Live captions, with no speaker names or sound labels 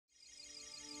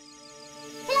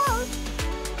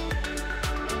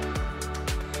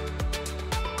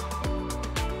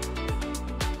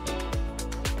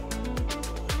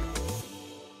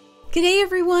G'day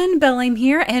everyone, BelleAim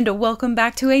here, and welcome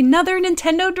back to another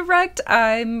Nintendo Direct.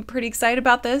 I'm pretty excited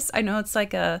about this. I know it's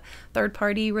like a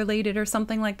third-party related or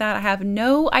something like that. I have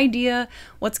no idea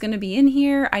what's going to be in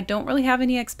here. I don't really have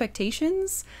any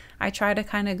expectations. I try to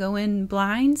kind of go in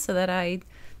blind so that I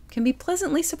can be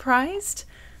pleasantly surprised.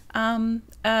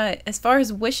 As far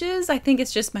as wishes, I think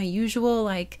it's just my usual,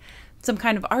 like some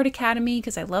kind of Art Academy,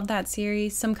 because I love that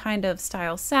series, some kind of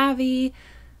Style Savvy.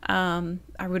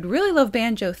 I would really love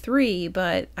Banjo 3,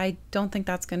 but I don't think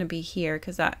that's going to be here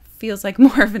because that feels like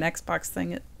more of an Xbox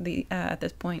thing at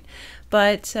this point.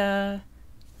 But I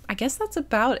guess that's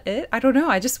about it. I don't know.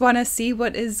 I just want to see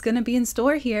what is going to be in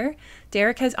store here.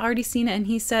 Derek has already seen it and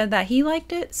he said that he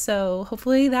liked it, so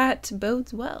hopefully that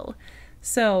bodes well.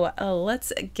 So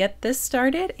let's get this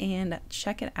started and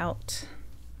check it out.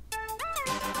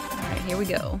 Alright, here we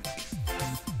go.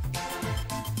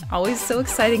 Always so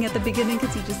exciting at the beginning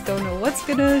because you just don't know what's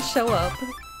gonna show up.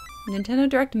 Nintendo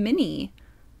Direct Mini.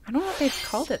 I don't know if they've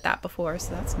called it that before,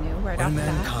 so that's new right off the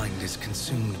bat. Mankind is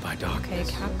consumed by darkness,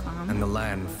 okay, Capcom. and the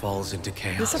land falls into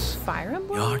chaos. Is this a Fire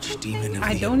Emblem? The archdemon of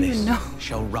I the don't abyss even know.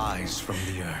 shall rise from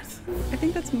the earth. I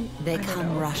think that's. They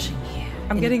come rushing here.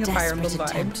 I'm getting a Fire Emblem vibe.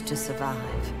 Attempt to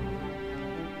survive.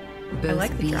 I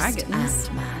like the dragons.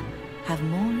 And man have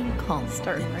more in common.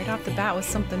 Starting right off the bat with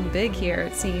something big here,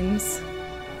 it seems.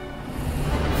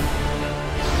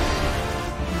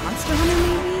 Monster Hunter,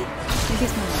 maybe? Maybe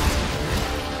it's more Monster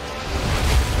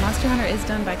Hunter. Monster Hunter is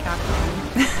done by Capcom.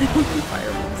 Fire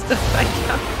Emblem is done by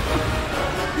Capcom.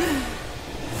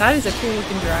 That is a cool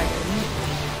looking dragon.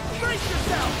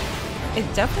 It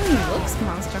definitely looks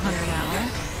Monster Hunter now.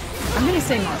 I'm gonna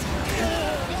say Monster Hunter.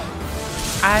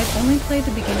 I've only played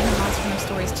the beginning of Monster Hunter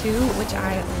Stories 2, which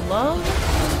I love.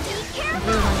 I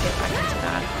really want to get back into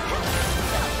that.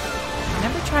 I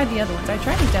never tried the other ones. I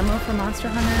tried a demo for Monster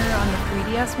Hunter on the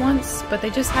 3DS once, but they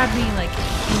just had me like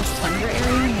in this tundra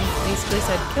area and they basically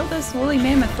said, kill this woolly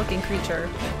mammoth looking creature.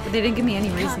 But they didn't give me any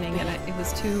reasoning and it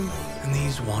was too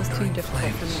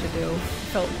difficult for me to do. I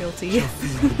felt guilty.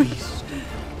 Feed the beast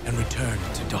and return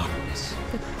to darkness.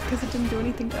 Because it didn't do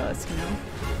anything to us, you know.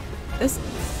 This,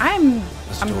 I'm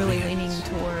really leaning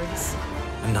towards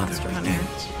Monster Hunter.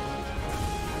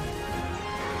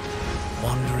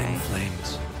 Wandering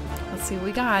flames. Let's see what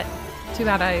we got. Too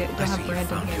bad I don't have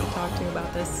Brandon here to talk to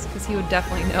about this, because he would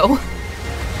definitely know.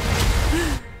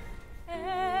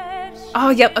 Oh,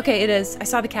 yep, okay, it is. I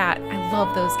saw the cat. I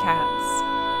love those cats.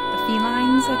 The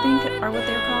felines, I think, are what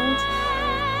they're called.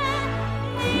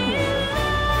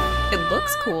 Ooh. It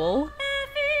looks cool.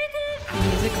 The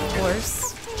music, of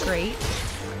course, great.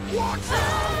 It looks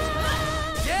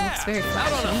very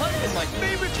flashy. Out on a hunt with my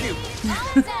favorite cube.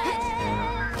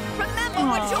 Remember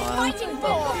what you're fighting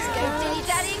for! Let's go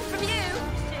dilly-dallying from you!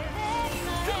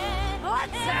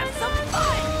 Let's have some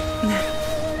fun!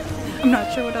 I'm not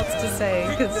sure what else to say,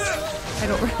 because I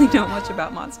don't really know much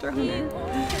about Monster Hunter.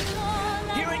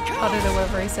 Other than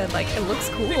whatever he said, like, it looks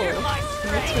cool. It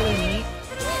looks really neat.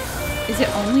 Is it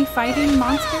only fighting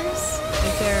monsters?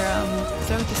 Is there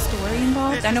like a story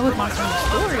involved? I know with Monster Hunter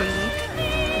Story,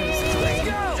 there's a story.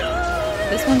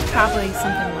 This one's probably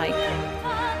something like,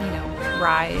 you know,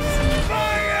 Rise.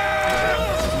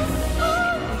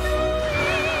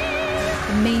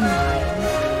 The main line.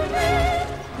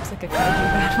 Looks like a kaiju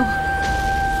battle.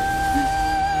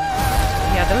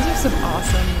 Yeah, those are some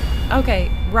awesome.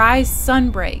 Okay, Rise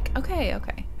Sunbreak. Okay.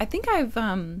 I think I've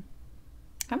haven't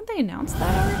they announced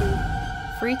that already?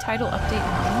 Free title update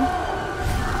now.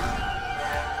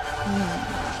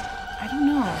 I don't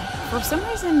know. For some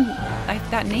reason,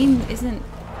 that name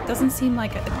doesn't seem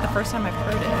like the first time I've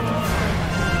heard it.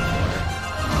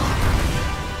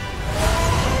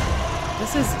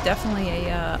 This is definitely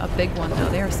a big one, though.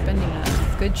 They are spending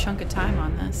a good chunk of time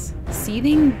on this.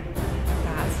 Seething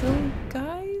Basil,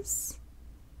 guys?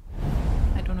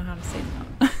 I don't know how to say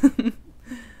that.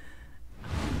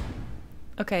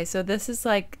 Okay, so this is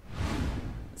like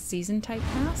season type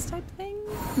pass type thing,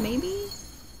 maybe?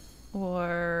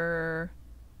 Or,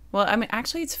 well, I mean,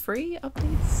 actually it's free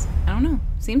updates. I don't know.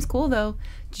 Seems cool though.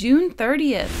 June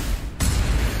 30th.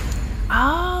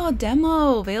 Oh,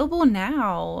 demo available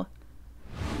now.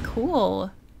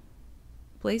 Cool.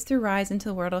 Blaze through Rise into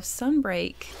the world of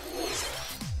Sunbreak.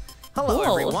 Hello,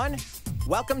 cool. everyone.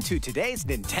 Welcome to today's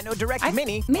Nintendo Direct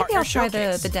Mini Maybe Partner I'll try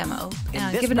Showcase. the demo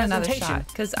and In give it another presentation, shot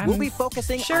because I'm we'll be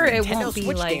focusing sure on it Nintendo won't be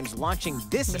Switch like games launching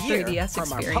this the year 3DS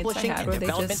from our experience I publishing had and where they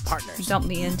development just partners. dumped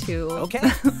me into Okay, a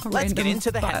let's get random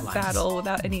into the headlines. battle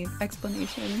without any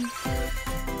explanation.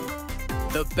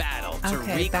 The battle to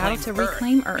Okay, reclaim battle to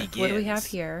reclaim Earth. begins. What do we have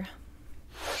here?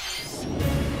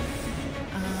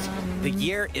 The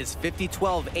year is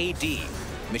 5012 AD.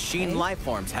 Machine life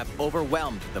forms have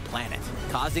overwhelmed the planet,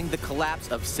 causing the collapse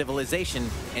of civilization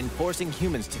and forcing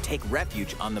humans to take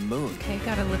refuge on the moon. Okay,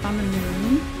 gotta live on the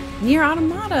moon. Nier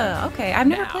Automata. Okay, I've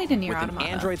never played a Nier with Automata.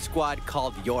 an android squad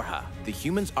called Yorha, the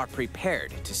humans are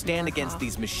prepared to stand against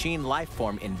these machine life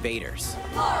form invaders.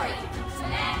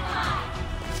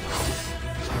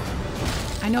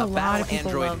 I know a lot of people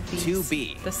Android love these,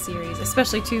 2B. the series,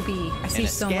 especially 2B. I see And a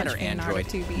so much scanner fan art android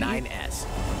of 2B. 9S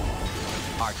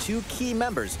are two key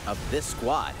members of this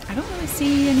squad. I don't really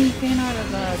see any fan art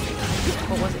of,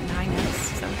 what was it,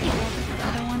 9S? Is that what they called it? The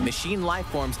other one? Machine life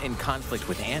forms in conflict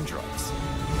with androids.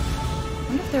 I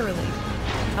wonder if they're related.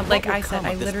 Like will I said, come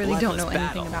I of this literally don't know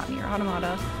bloodless anything battle? about Nier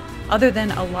Automata, other than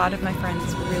a lot of my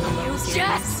friends really love the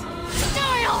series.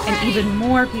 And even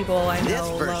more people I know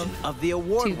This version love of the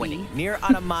award-winning 2B. Nier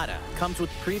Automata comes with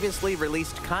previously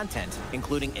released content,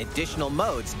 including additional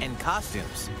modes and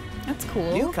costumes. That's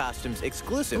cool. New costumes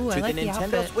exclusive Ooh, I to like the the Nintendo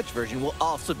outfit. Switch version will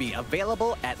also be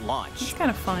available at It's launch.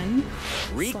 kind of fun.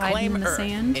 Sliding Reclaim in the Earth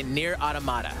sand. in Nier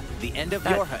Automata, the End of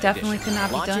That Yorha definitely edition, could not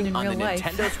be done launching in on real the life.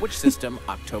 Nintendo Switch system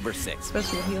October 6th.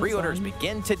 Especially with heels Pre-orders on.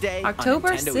 begin today October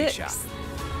on Nintendo 6th.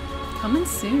 eShop. Coming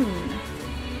soon.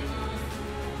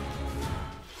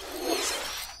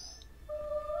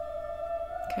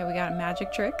 Okay, we got a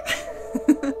magic trick.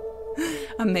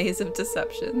 A maze of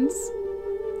deceptions.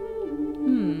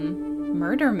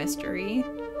 Murder mystery.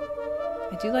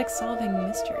 I do like solving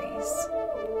mysteries.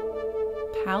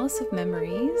 Palace of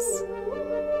Memories.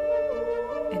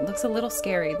 It looks a little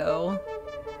scary though.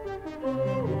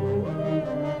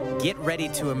 Get ready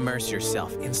to immerse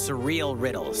yourself in surreal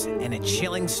riddles and a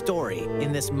chilling story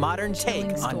in this modern take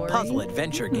Chilling on story? puzzle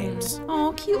adventure games.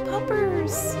 Oh, cute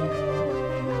puppers.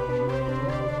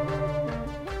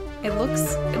 It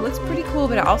looks pretty cool,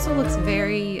 but it also looks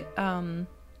very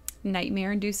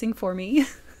nightmare-inducing for me.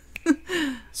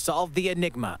 Solve the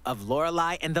enigma of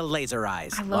Lorelei and the Laser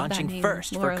Eyes, I love that launching name,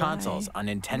 first for Lorelei. consoles on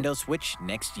Nintendo Switch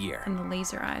next year. And the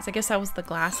laser eyes. I guess that was the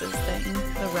glasses thing.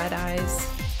 The red eyes.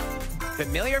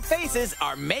 Familiar faces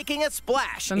are making a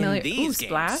splash Familiar. in these Ooh, games.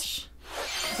 splash.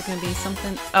 Is it gonna be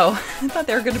something? Oh, I thought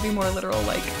they were gonna be more literal,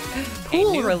 like A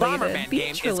pool new related, Bomberman game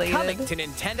beach is coming related. to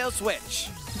Nintendo Switch.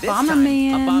 This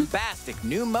Bomberman. time, a bombastic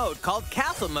new mode called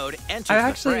Castle Mode enters I the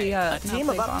actually, fray. A not team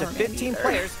of played up to Bomberman 15 either.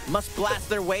 players must blast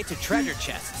their way to treasure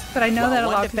chests. But I know while that a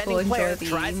one lot of people defending player enjoy the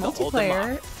tries to hold them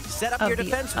multiplayer off. Set up of your the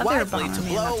defense other wisely to Bomberman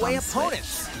blow that's away on Switch.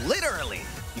 opponents. Literally.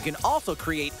 You can also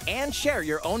create and share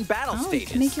your own battle Oh, you stages.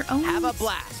 can make your own, Have a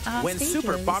blast when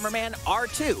Super stages. Bomberman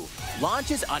R2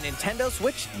 launches on Nintendo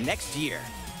Switch next year.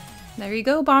 There you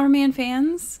go, Bomberman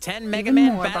fans. 10 Even Mega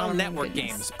Man more Battle Bomberman Network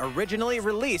goodness. games, originally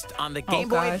released on the Oh, Game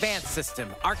Boy gosh. Advance system,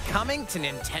 are coming to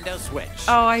Nintendo Switch.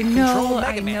 Oh, I know. Control I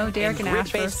Mega Man know Derek in and Ash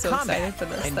were grid-based so combat excited for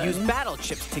this. and then. use battle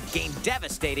chips to gain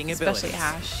devastating abilities. Especially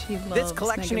Ash. He loves This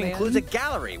collection Mega includes a Man.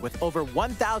 gallery with over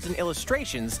 1,000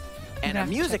 illustrations and gonna a have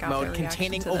to music check out their mode reaction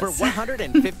containing to over this.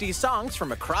 150 songs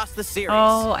from across the series.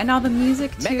 Oh, and all the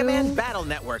music too. Mega Man Battle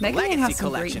Network Mega Man Legacy has some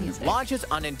great Collection music. launches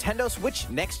on Nintendo Switch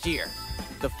next year.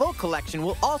 The full collection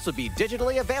will also be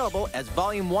digitally available as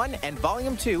Volume 1 and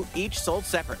Volume 2, each sold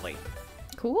separately.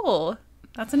 Cool.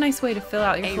 That's a nice way to fill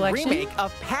out your A collection. remake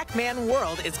of Pac-Man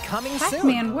World is coming soon.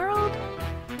 Pac-Man World.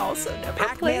 Also never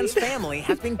Pac-Man's played. family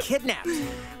has been kidnapped.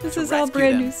 This To is all rescue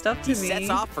brand them, new stuff to he me. sets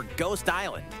off for Ghost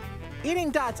Island. Eating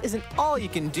dots isn't all you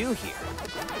can do here.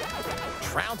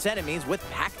 Trounce enemies with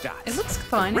Pac dots. It looks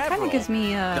fun. It kind Revel of gives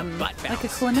me the butt like a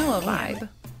bounce. Klonoa And vibe.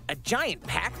 A giant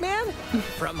Pac-Man?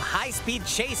 From high-speed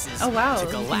chases Oh, wow, to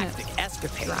you can galactic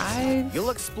escapades. drive, You'll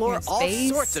explore you're in all space,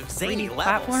 sorts of zany 3D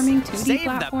levels. platforming, 2D Save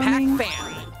platforming. the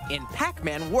Pac-Man in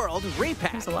Pac-Man World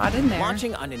Repack. There's a lot in there.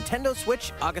 Launching on Nintendo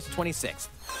Switch August 26th.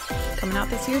 Coming out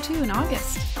this year too in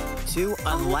August. Two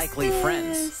unlikely What's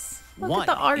friends. this? Look One at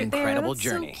the art incredible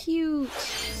there. That's journey. So cute.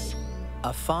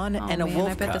 A fawn Oh, and a man, I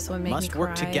wolf bet cub this would make me must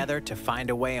work cry. together to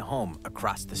find a way home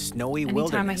across the snowy Anytime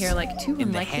wilderness. I hear like two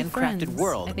in the unlikely handcrafted friends,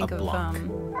 world I think of of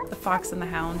Blanc. the Fox and the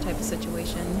Hound type of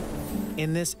situation.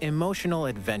 In this emotional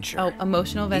adventure, Oh,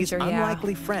 emotional these adventure, yeah.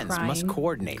 unlikely friends must Crying.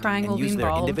 coordinate Crying will and be use their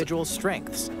involved. individual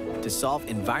strengths to solve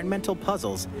environmental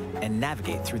puzzles and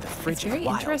navigate through the It's frigid very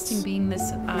wilds. interesting being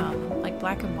this like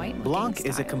black and white. looking Blanc is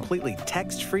a style. completely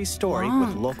text-free story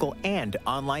with Blanc. local and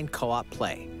online co-op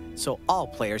play, so all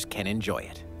players can enjoy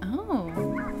it. Oh.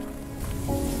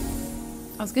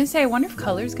 I was gonna say, I wonder if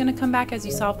color's gonna come back as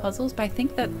you solve puzzles, but I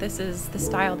think that this is the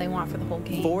style they want for the whole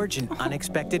game. Forge an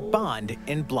unexpected bond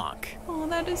in Blanc. Oh,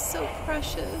 that is so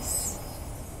precious.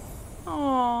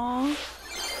 Aww.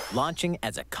 Launching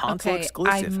as a console Okay, I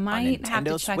exclusive on might have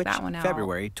Nintendo to check Switch that one out.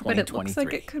 February But it looks 2023.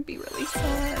 like it could be really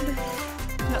sad.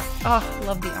 Oh,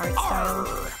 love the art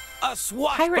style. A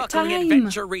swashbuckling time.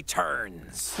 adventure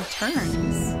returns.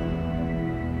 Returns.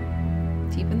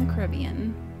 Deep in the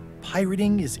Caribbean.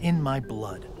 Pirating is in my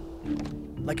blood.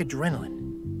 Like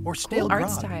adrenaline or stale Cool art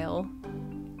grog. style.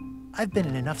 I've been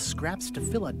in enough scraps to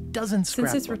fill a dozen Since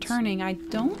scrapbooks. it's returning, I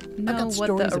don't know got what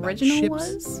stories the about original ships,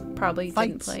 was. Probably didn't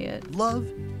fights, play it. love,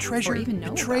 treasure, Or even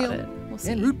know betrayal, about it. We'll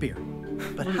see. and root beer.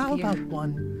 But Root how beer. about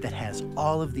one that has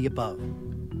all of the above?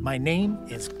 My name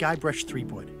is Guybrush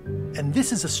Threepwood, and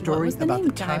this is a What story was the about name?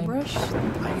 the time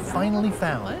Guybrush? I finally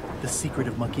found What? the secret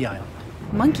of Monkey Island.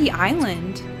 Monkey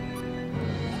Island.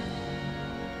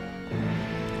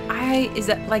 Is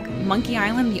that like Monkey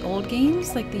Island, the old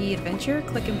games? Like the adventure,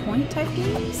 click and point type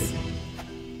games?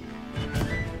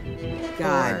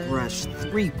 Guybrush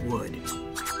Threepwood.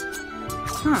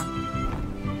 Huh.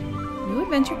 New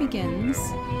adventure begins.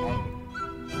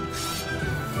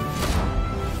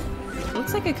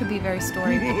 Looks like it could be very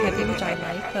storybook heavy, which I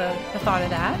like the thought of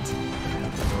that.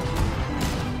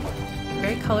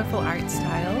 Very colorful art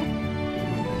style.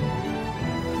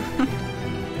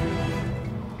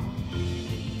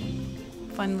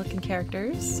 Fun looking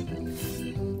characters. Secret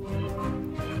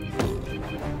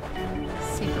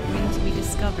wing to be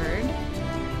discovered.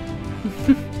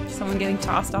 Someone getting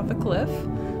tossed off a cliff.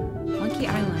 Monkey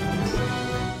Island.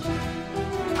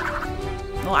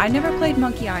 Well, I never played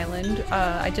Monkey Island.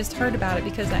 I just heard about it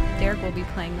because Derek will be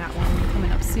playing that one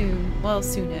coming up soon. Well,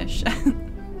 soonish.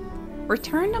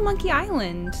 Return to Monkey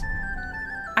Island.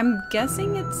 I'm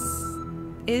guessing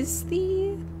is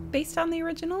based on the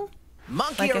original?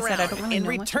 Monkey Like I around said, I don't really in know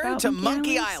much Return about to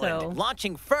Monkey Monkey Island, Island, so-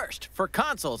 launching first for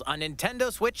consoles on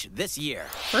Nintendo Switch this year.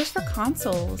 First for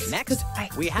consoles. 'Cause Next, I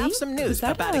we have think- some was news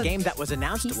that about a game that was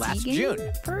announced PC last game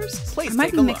June. First, Please I might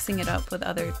take be a look. mixing it up with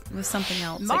something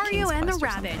else. like Mario King's and the Quest or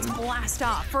Rabbids something. blast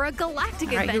off for a galactic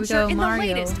All right, here we adventure go, in Mario.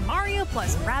 the latest Mario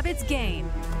plus Rabbids game.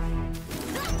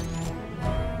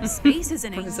 Space is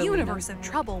in a Rosalina. universe of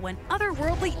trouble when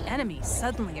otherworldly enemies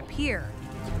suddenly appear.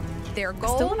 Their I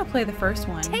still goal? want to play the first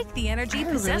one. Take the energy I heard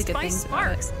really possessed good by things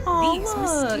about it. Sparks, Aw, these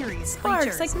look, mysterious Sparks,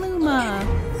 creatures. like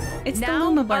Luma. It's the Now,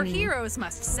 Luma our bunny. heroes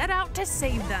must set out to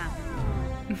save them.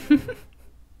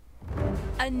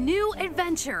 A new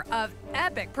adventure of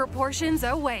epic proportions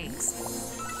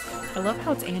awaits. I love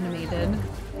how it's animated.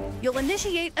 You'll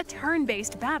initiate a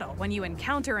turn-based battle when you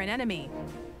encounter an enemy.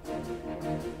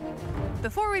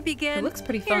 Before we begin, It looks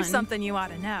pretty here's fun. something you ought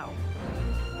to know.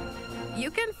 You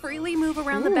can freely move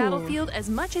around the Ooh. battlefield as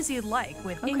much as you'd like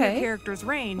within your Okay. character's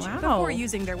range Wow. before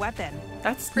using their weapon.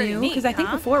 That's Pretty new neat, because I think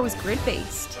huh? before it was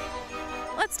grid-based.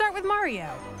 Let's start with Mario.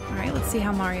 All right, let's see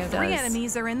how Mario does. 3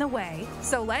 enemies are in the way,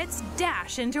 so let's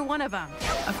dash into one of them.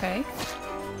 Okay.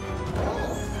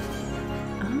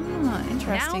 Ah, interesting.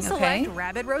 Now Okay. select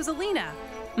Rabbid Rosalina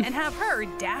and have her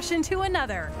dash into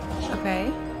another.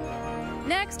 Okay.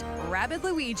 Next, Rabbid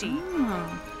Luigi.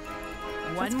 Oh.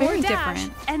 One That's more very dash,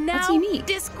 different. and That's now unique.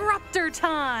 Disruptor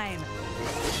time.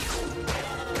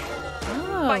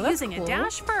 Oh, By that's using cool. a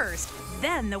dash first,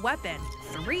 then the weapon,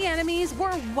 3 enemies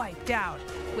were wiped out.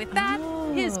 With that,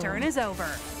 his Oh. turn is over.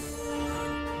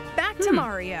 Back to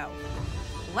Mario.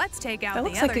 Let's take out That the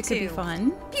looks other like it two. could be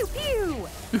fun. Pew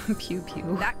pew. Pew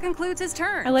pew. That concludes his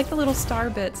turn. I like the little star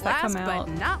bits that Last come out.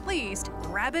 but not least,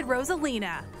 Rabbid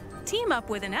Rosalina. Team up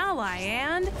with an ally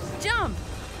and jump.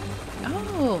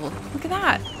 Oh, look at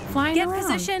that. Flying Get around.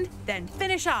 positioned, then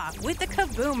finish off with the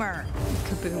kaboomer.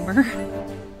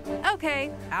 Kaboomer.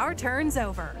 Okay, our turn's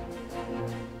over.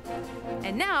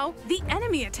 And now, the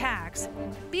enemy attacks.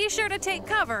 Be sure to take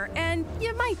cover, and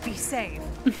you might be safe.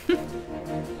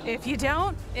 If you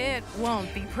don't, it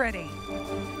won't be pretty.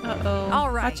 Uh-oh.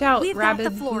 All right, Watch out, we've Rabbid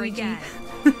got the floor Luigi. again.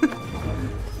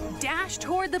 Dash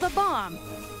toward the bomb,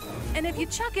 and if you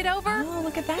chuck it over, Oh,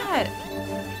 look at that.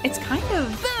 It's kind of,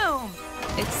 boom!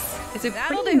 it's a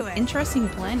That'll pretty do it. interesting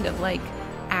blend of like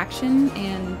action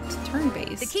and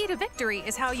turn-based. The key to victory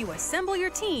is how you assemble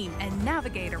your team and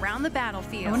navigate around the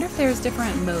battlefield. I wonder if there's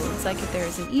different modes, like if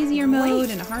there's an easier mode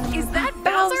and a harder mode. Is that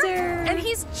Bowser? And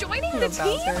he's joining Hello, the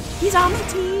team? Bowser. He's on the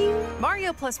team.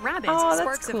 Mario plus Rabbids Oh, that's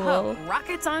Sparks cool. of Hope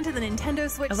rockets onto the Nintendo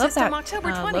Switch I love system that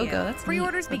October 20th. logo. That's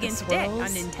Pre-orders neat. With the begin today on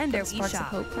swirls, Nintendo the Sparks of eShop.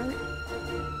 Hope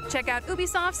part. Check out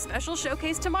Ubisoft's special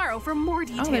showcase tomorrow for more Oh,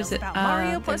 details there's about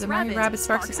Mario plus there's a Mario Rabbids Rabbids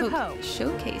Sparks of Hope Hope.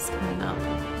 showcase coming up.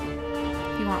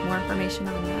 If you want more information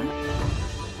on that.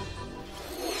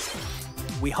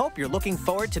 We hope you're looking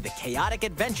forward to the chaotic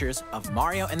adventures of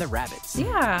Mario and the Rabbids.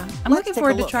 Yeah, I'm Let's looking take a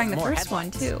forward to look trying at the more first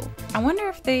one headlines. too. I wonder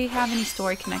if they have any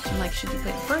story connection. Like, should you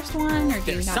play the first one, or do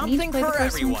There's you not need to something play the for first one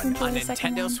to everyone enjoy on the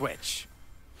second Nintendo one? Switch.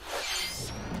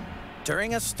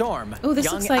 During a storm, Oh, this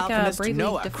young looks like alchemist Bravely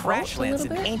Noah Default crash a lands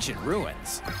little in bit. ancient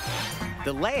ruins.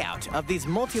 The layout of these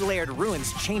multi-layered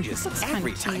ruins changes This looks kinda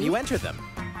every time cute. you enter them.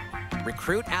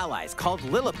 Recruit allies called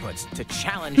Lilliputs to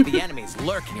challenge the enemies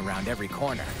lurking around every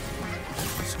corner.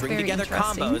 String Very together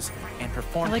interesting. combos and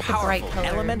perform I like the bright powerful colored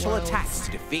elemental worlds. attacks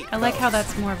to defeat I like how foes.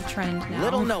 that's more of a trend now.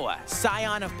 Little Noah,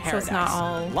 Scion of So Paradise, it's not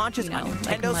all, launches you know, on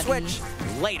like Nintendo muddy. Switch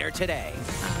later today.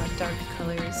 Dark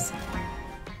colors.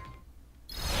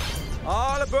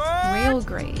 All aboard!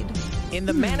 Railgrade. In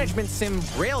the management sim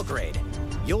Railgrade,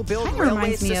 you'll build Kinda railway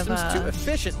reminds me of, systems to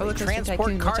efficiently Roller Coaster transport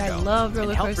Tycoon, which I cargo love Roller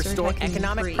and help Coaster restore Tycoon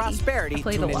economic 3. prosperity I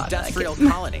played to a an lot of that industrial game.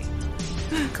 colony.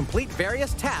 Complete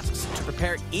various tasks to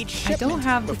prepare each I shipment don't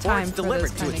have the before time it's for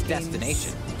delivered those to its kind of games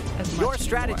destination. as Your much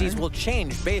strategies anymore. will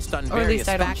change based on Or at various least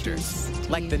I don't factors, choose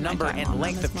to like the use my number time on and them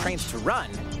length as of trains much. to run,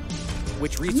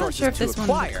 which I'm not resources sure if to this one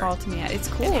would acquire, call to me yet. It's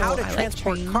cool. and how to I like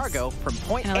transport trains. cargo from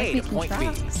point And I like A to making point B.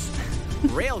 tracks.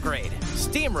 Railgrade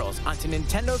steamrolls onto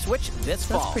Nintendo Switch this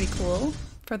So fall. that's pretty cool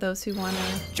for those who want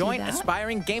to Join do that.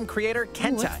 aspiring game creator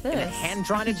Kenta what's in a this?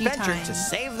 hand-drawn RPG adventure time. to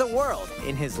save the world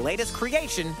in his latest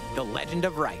creation, The Legend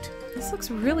of Right. This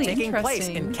looks really Taking place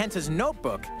interesting. in Kenta's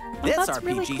notebook, this that's RPG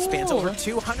really spans cool. over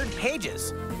 200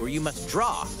 pages, where you must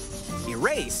draw,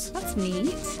 erase, That's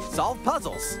neat. solve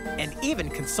puzzles, and even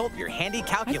consult your handy I'd be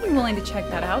calculator. willing to check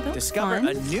that out. That's Discover fun.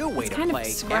 a new way It's to kind of play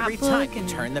every scrapbook time you and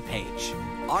turn the page.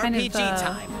 kind of, RPG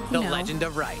time, you The know, Legend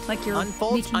of Right. like you're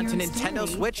Unfolds making onto your own Nintendo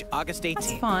story. Switch August 18th.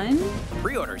 That's fun.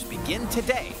 Pre-orders begin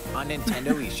today on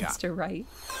Nintendo eShop. Mr. Right.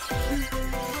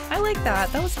 I like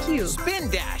that. That was cute. Spin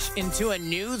dash into a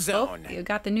new Oh, zone. you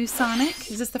got the new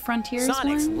Sonic. Is this the Frontiers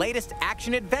Sonic's one? latest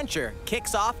action adventure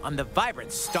kicks off on the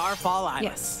vibrant Starfall Islands,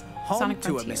 Yes, home Sonic to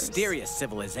a Frontiers. mysterious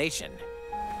civilization.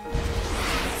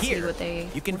 see Here, what they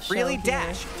you can will freely show here.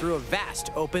 dash through a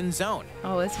vast open zone,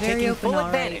 Oh, it's very taking open, full all right.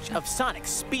 advantage of Sonic's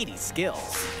speedy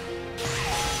skills.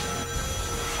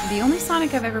 The only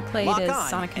Sonic I've ever played Lock is on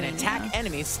Sonic and attack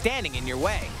enemies standing in your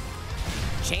way.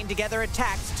 Chain together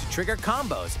attacks to trigger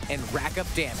combos and rack up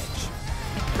damage.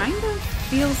 It kind of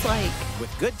feels like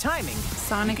With good timing,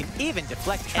 Sonic you can even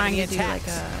deflect trying enemy to do attacks.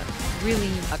 like a really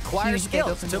Acquire huge, big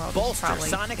skills open to world, which is bolster probably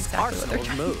Sonic's exactly what they're arsenal of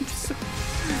trying to moves. do.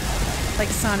 Like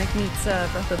Sonic meets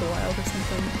Breath of the Wild or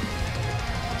something.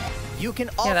 You can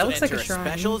that also looks like enter a a shrine.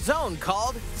 special zone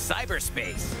called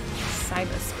cyberspace.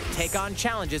 Cyberspace. Take on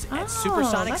challenges Oh, at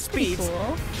supersonic that's pretty speeds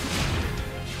cool.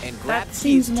 and grab That keys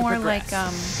seems to more progress.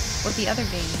 like what the other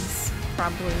games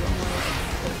probably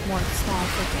were more small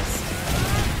focused.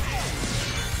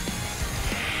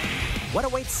 What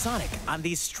awaits Sonic on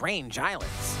these strange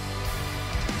islands?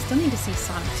 Still need to see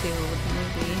Sonic 2 with the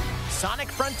movie. Sonic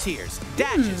Frontiers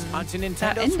dashes onto That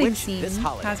Nintendo ending Switch scene this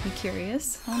holiday. has me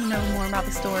curious. I want to know more about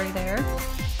the story there.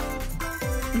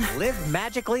 Live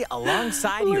magically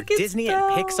alongside your Look at Disney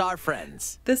Belle. and Pixar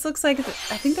friends. This looks like, I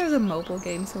think there's a mobile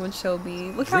game someone showed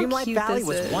me. Look how Dreamlight cute Valley this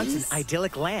was is. once an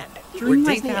idyllic land where Dreamlight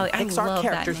Disney Valley, I and Pixar love that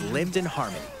characters name. lived in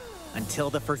harmony until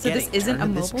the forgetting isn't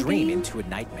turned a this mobile dream game? into a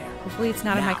nightmare. Hopefully it's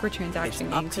not a Now, microtransaction it's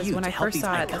game, up to because you when to I help first these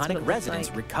saw it, that's what iconic it looked residents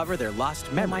like. recover their lost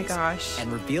Oh my memories gosh.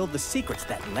 and reveal the secrets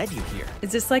that led you here.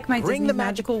 Is this like my Bring Disney the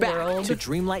magic magical back world? to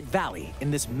Dreamlight Valley in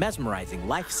this mesmerizing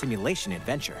life simulation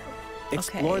adventure.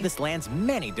 Explore Okay. this land's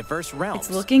many diverse realms.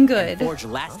 It's looking good. And forge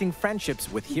lasting friendships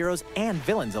with heroes and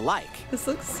villains alike. This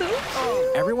looks so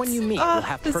cute. Everyone you meet will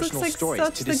have this personal looks like stories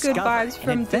such to the discover good vibes and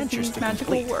from adventures Disney's to magical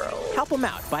complete. world. Help them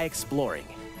out by exploring,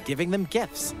 giving them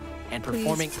gifts, and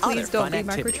performing Please other don't fun be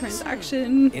activities.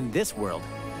 microtransaction. In this world,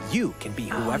 you can be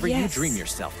Oh, whoever yes. you dream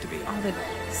yourself to be. All the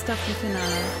stuff within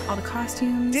all the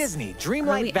costumes. Disney Early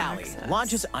Dreamlight Valley access.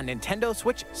 launches on Nintendo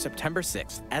Switch September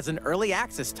 6th as an early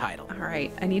access title. All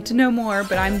right, I need to know more,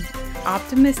 but I'm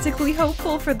optimistically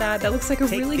hopeful for that. That looks like a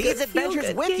Take really these good adventures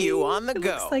feel-good with you game. on the It go.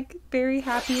 looks like very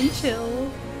happy and chill.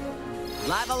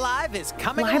 Live Alive is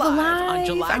coming Live alive Alive! on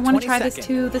July 22nd. I want to try this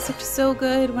too. This looked so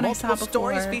good when Multiple I saw it before.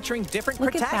 stories featuring different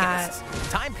Look at protagonists,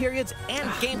 time periods, and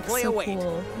Ah, gameplay looks so await.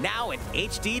 cool. Now in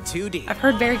HD 2D. I've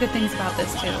heard very good things about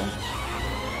this too.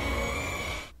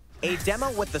 A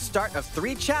demo with the start of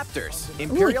 3 chapters: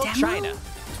 Imperial demo? China,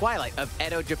 Twilight of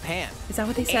Edo, Japan. Is that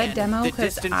what they said? and Demo? The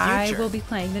Because Distant I Future will be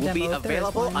playing the will demo. be if there is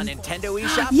available one. on Nintendo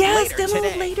eShop Yes, later demo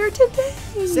today. later today.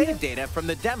 Save data from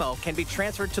the demo can be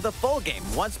transferred to the full game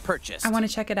once purchased. I want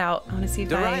to check it out. I want to see if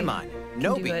Doraemon, I can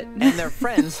Nobi, do it. and their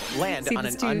friends land See if on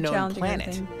it's an too unknown challenging or planet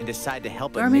anything. and decide to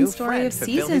help a Doraemon new Story friend of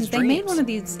fulfill Seasons. his They made dreams one of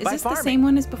these. Is by this the farming, same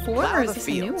one as before, plow or is the this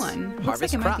a new fields, one? Looks harvest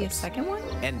like it might be a crops, second one.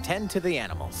 and tend to the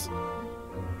animals.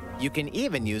 You can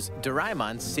even use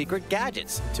Doraemon's secret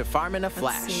gadgets to farm in a Let's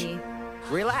flash. see.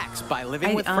 Relax by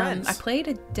living with friends. I played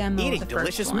a demo Eating of the first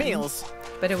delicious one, meals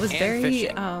but it was and very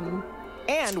fishing.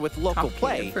 And with local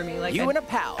play, complicated for me. Like you and a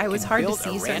pal I was can hard to build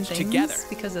see a certain ranch things together.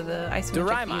 because of the isometric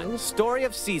Doraemon, view. Story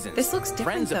of Seasons. This looks different,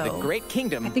 Friends of though. the Great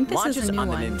Kingdom I think this is launches a new on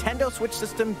the one. Nintendo Switch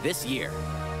system this year.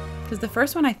 Because the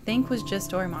first one I think was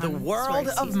just Doraemon. The world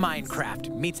of Seasons.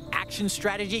 Minecraft meets action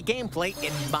strategy gameplay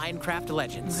in Minecraft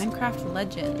Legends. Minecraft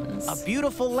Legends. A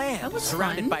beautiful That land looks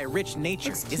surrounded fun. by rich nature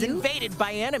Looks is cute. invaded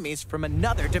by enemies from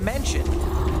another dimension.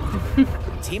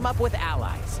 Team up with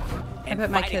allies and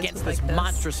bet my fight kids against would this like this.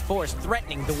 monstrous force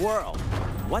threatening the world.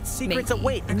 What secrets Maybe.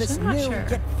 await in this Actually, I'm new not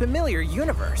sure. yet familiar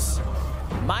universe?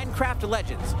 Minecraft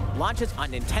Legends launches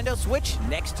on Nintendo Switch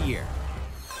next year.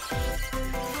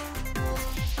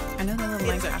 I know the little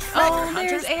It's a Minecraft. treasure Oh, there's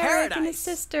hunter's Eric and paradise. his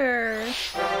sister.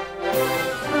 Two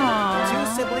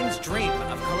Aww. siblings dream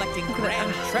of collecting grand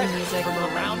the treasures music, from I love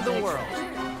that around the music. world.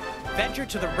 Venture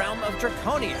to the realm of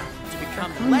Draconia to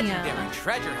become Draconia. legendary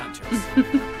treasure hunters.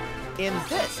 In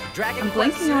this Dragon I'm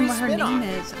Quest blanking on series what her spin-off, name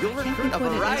is. I you'll can't recruit think a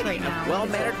what it is variety right now. of What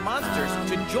is well-mannered it? monsters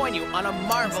to join you on a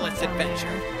marvelous That's not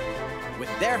adventure.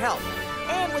 With their help,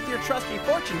 and with your trusty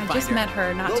fortune I finder, just met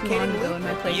her not too long locating ago loot in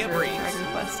my will be a playthrough of breeze.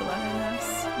 Dragon Quest XI.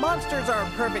 Monsters are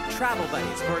perfect travel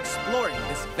buddies for exploring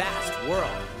this vast world.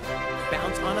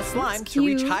 Bounce on a slime to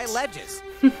reach cute. high ledges,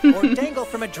 or dangle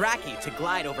from a Draki to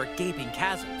glide over gaping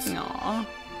chasms. Aww.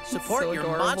 Support so your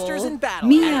adorable. monsters in battle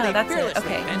Mia, as they that's it. fearlessly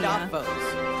Okay, fend Mia. off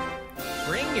foes.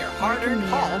 Bring your hard-earned Mia.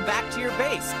 haul back to your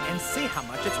base and see how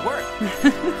much it's worth.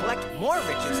 Collect more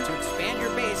riches to expand your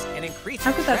base and increase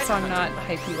How your could that treasure song not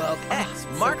hunting. hype you up? X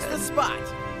Oh, marks so the good. spot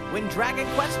when Dragon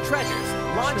Quest Treasures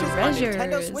launches on Nintendo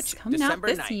Treasures Switch coming December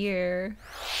out this 9th. year.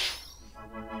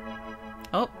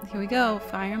 Oh, here we go.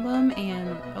 Fire Emblem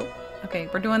and okay,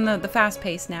 we're doing the fast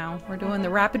pace now. We're doing the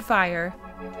rapid fire.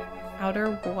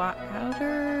 Outer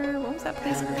what was that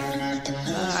place?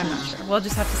 I'm not sure. We'll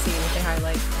just have to see what they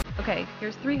highlight. Okay,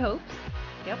 here's Three Hopes.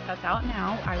 Yep, that's out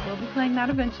now. I will be playing that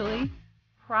eventually.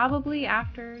 Probably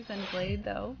after Xenoblade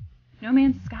though. No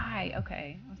Man's Sky.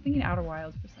 Okay, I was thinking Outer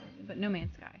Wilds for some reason, but No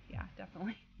Man's Sky. Yeah,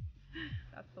 definitely.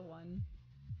 That's the one.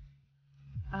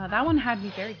 That one had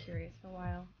me very curious for a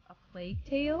while. A Plague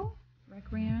Tale?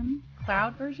 Requiem?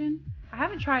 Cloud version? I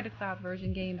haven't tried a Cloud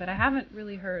version game, but I haven't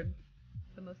really heard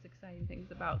the most exciting things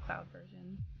about Cloud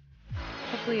version.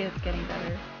 Hopefully it's getting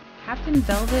better. Captain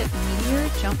Velvet Meteor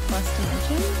Jump Plus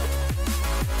Dimension?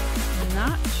 I'm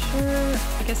not sure.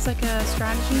 I guess like a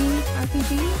strategy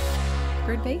RPG?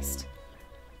 Grid-based?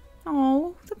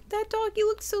 Oh, that doggy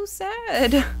looks so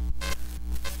sad.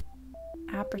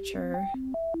 Aperture.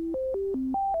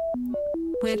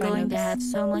 We're Should I know going to this? have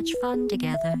so much fun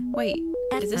together. Wait,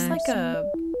 At is this like first, a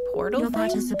Portal Your thing?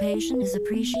 participation is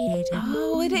appreciated.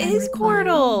 Oh, it and is required.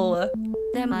 Portal!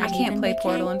 There might I can't even play be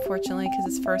Portal, cake. unfortunately, because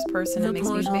it's first person. The It makes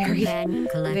me Portal very, Companion very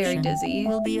Collection dizzy.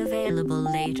 will be available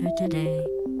later today.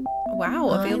 Wow,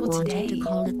 available I wanted today. to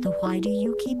call it the Why Do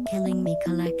You Keep Killing Me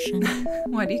collection.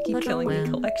 Why do you keep But killing me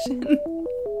well. collection?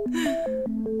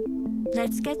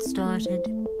 Let's get started.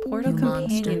 Portal You Companion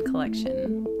monster.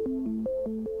 Collection.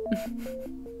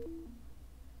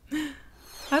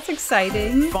 That's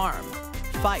exciting. Farm,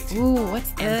 fight, Ooh, what's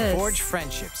and this? forge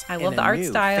friendships. I in love a the art new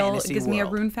style. It fantasy gives me a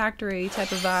world. Rune Factory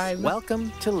type of vibe.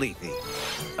 Welcome to Lethe,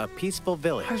 a peaceful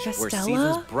village where Harvestella?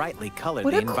 seasons brightly color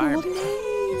What the a cool environment.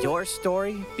 name! Your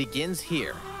story begins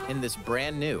here in this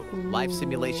brand new life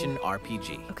simulation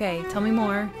RPG. Okay, tell me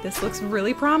more. This looks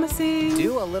really promising.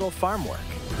 Do a little farm work.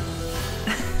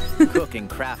 Cook and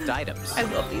craft items. I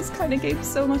love these kind of games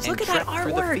so much. And Look at that trek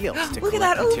through the artwork. fields to Look at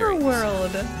that collect materials.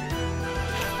 overworld.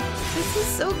 This is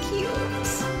so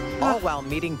cute. All while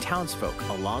meeting townsfolk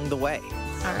along the way.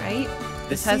 All right. The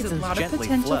This has a seasons lot of gently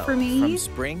potential flow for me. from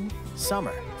spring,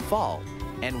 summer, fall,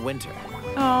 and winter.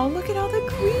 Oh, look at all the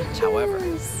creatures. However,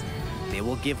 they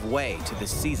will give way to the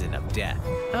season of death.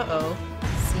 Uh-oh.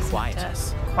 Season of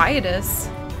Quietus. death. Quietus.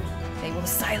 They will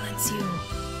silence you.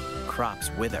 Crops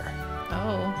wither.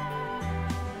 Oh.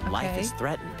 Okay. Life is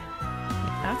threatened.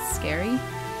 That's scary.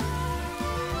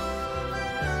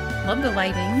 Love the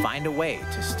lighting. Find a way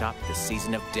to stop the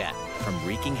season of death from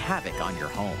wreaking havoc on your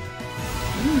home.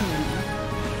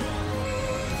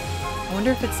 I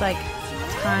wonder if it's like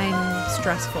time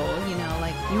stressful, you know,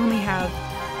 like you only have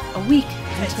a week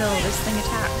until this thing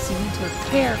attacks. You need to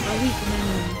prepare for a week and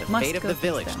then The must fate of go the face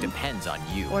village them. depends on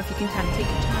you. Or if you can kind of take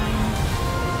your time.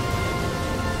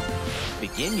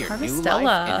 Begin your new Harvestella.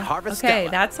 life in Harvestella. Okay,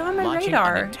 that's on my launching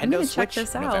radar. On I'm Nintendo gonna Switch check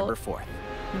this out. November 4th.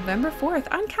 November 4th,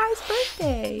 on Kai's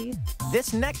birthday.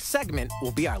 This next segment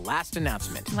will be our last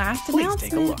announcement. Last Please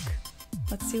announcement. take a look.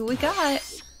 Let's see what we got.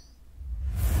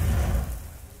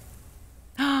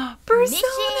 Persona!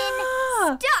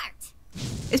 Start!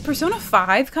 Is Persona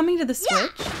 5 coming to the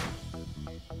Switch?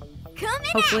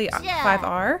 Hopefully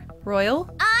 5R.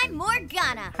 Royal. I'm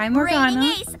Morgana. Hi, Morgana.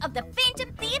 Reigning ace of the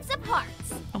Phantom Thieves of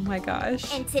Hearts. Oh my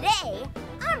gosh. And today,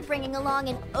 I'm bringing along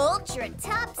an ultra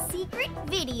top secret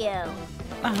video.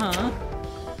 Uh-huh.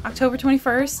 October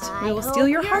 21st, we will steal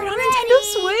your heart on Nintendo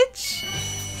Switch.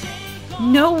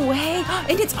 No way.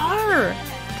 And it's R,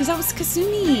 because that was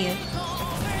Kasumi.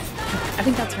 I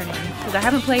think that's her name, because I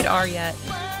haven't played R yet.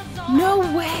 No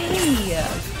way.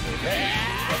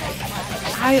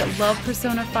 I love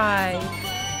Persona 5.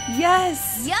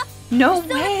 Yes. Yup. No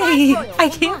Persona way. 5 Royal I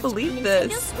will can't launch believe on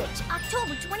this. Nintendo Switch,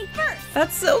 October 21st.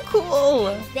 That's so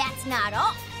cool. That's not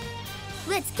all.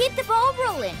 Let's keep the ball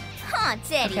rolling. Huh,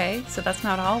 Teddy? Okay, so that's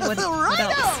not all. What Righto!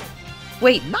 else?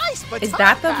 Wait, Nice, but is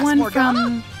that the one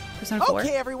from Persona 4?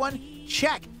 Okay, everyone,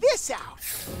 check this out.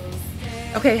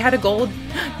 Okay, had a gold.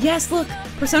 Yes, look,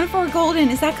 Persona 4 Golden.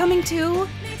 Is that coming too?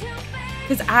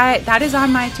 Because that is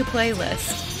on my to-play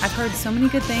list. I've heard so many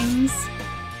good things.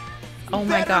 Oh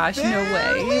my gosh, no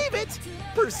way. Believe it.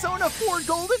 Persona 4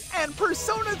 Golden and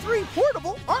Persona 3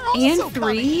 Portable are also And 3?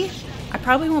 coming. I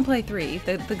probably won't play 3.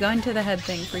 The gun to the head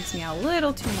thing freaks me out a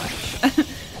little too much.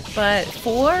 But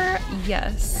 4,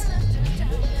 yes.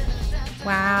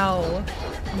 Wow.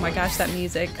 Oh my gosh, that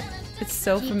music. It's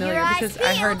so familiar because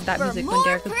I heard that music when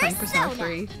Derek was playing Persona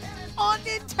 3. On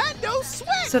Nintendo Switch.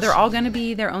 So they're all going to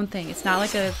be their own thing. It's not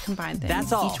like a combined thing.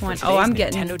 That's all Each for one. today's Oh, I'm Nintendo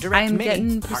getting. Direct I am Mini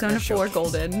getting Persona Partner 4 Showcase.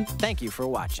 Golden. Thank you for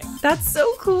watching. That's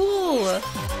so cool.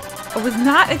 I was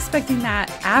not expecting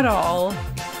that at all.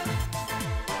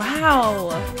 Wow.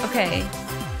 Okay.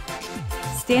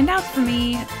 Standouts for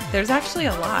me. There's actually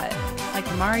a lot. Like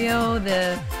Mario,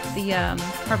 the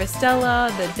Harvestella,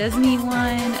 the Disney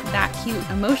one, that cute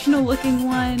emotional looking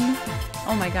one.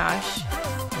 Oh my gosh.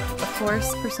 Of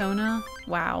course, Persona.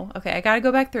 Wow. Okay, I gotta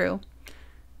go back through.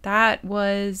 There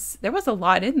was a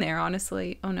lot in there,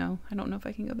 honestly. Oh no, I don't know if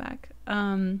I can go back.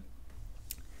 Yeah,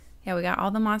 we got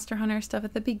all the Monster Hunter stuff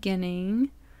at the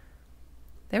beginning.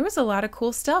 There was a lot of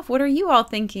cool stuff. What are you all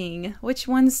thinking? Which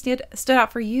ones stood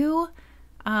out for you?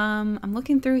 I'm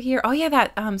looking through here. Oh yeah,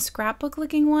 that scrapbook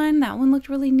looking one. That one looked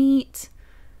really neat.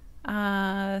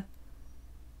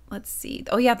 Let's see.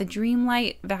 Oh yeah, the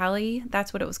Dreamlight Valley.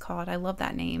 That's what it was called. I love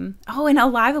that name. Oh, and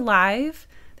Alive Alive.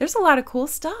 There's a lot of cool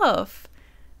stuff.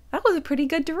 That was a pretty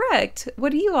good direct.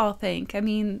 What do you all think? I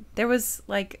mean, there was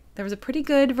a pretty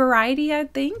good variety, I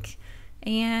think.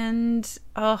 And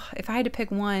oh, if I had to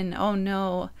pick one, oh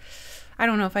no. I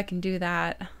don't know if I can do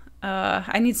that.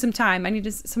 I need some time. I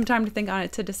need some time to think on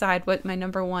it to decide what my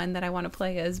number one that I want to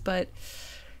play is. But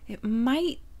it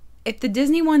might, if the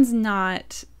Disney one's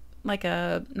not like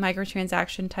a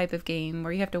microtransaction type of game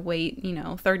where you have to wait,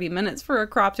 30 minutes for a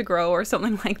crop to grow or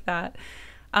something like that.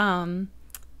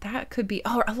 That could be,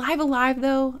 Alive Alive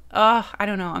though. I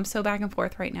don't know. I'm so back and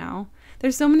forth right now.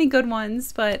 There's so many good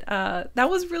ones, but that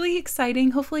was really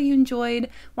exciting. Hopefully you enjoyed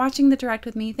watching the direct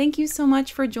with me. Thank you so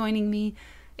much for joining me.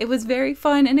 It was very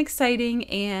fun and exciting,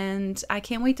 and I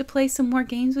can't wait to play some more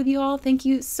games with you all. Thank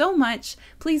you so much.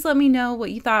 Please let me know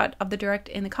what you thought of the direct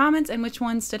in the comments and which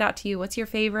one stood out to you. What's your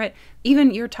favorite?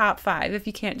 Even your top 5 if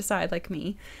you can't decide like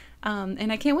me.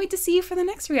 And I can't wait to see you for the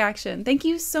next reaction. Thank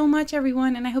you so much,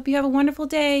 everyone, and I hope you have a wonderful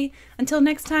day. Until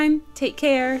next time, take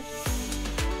care.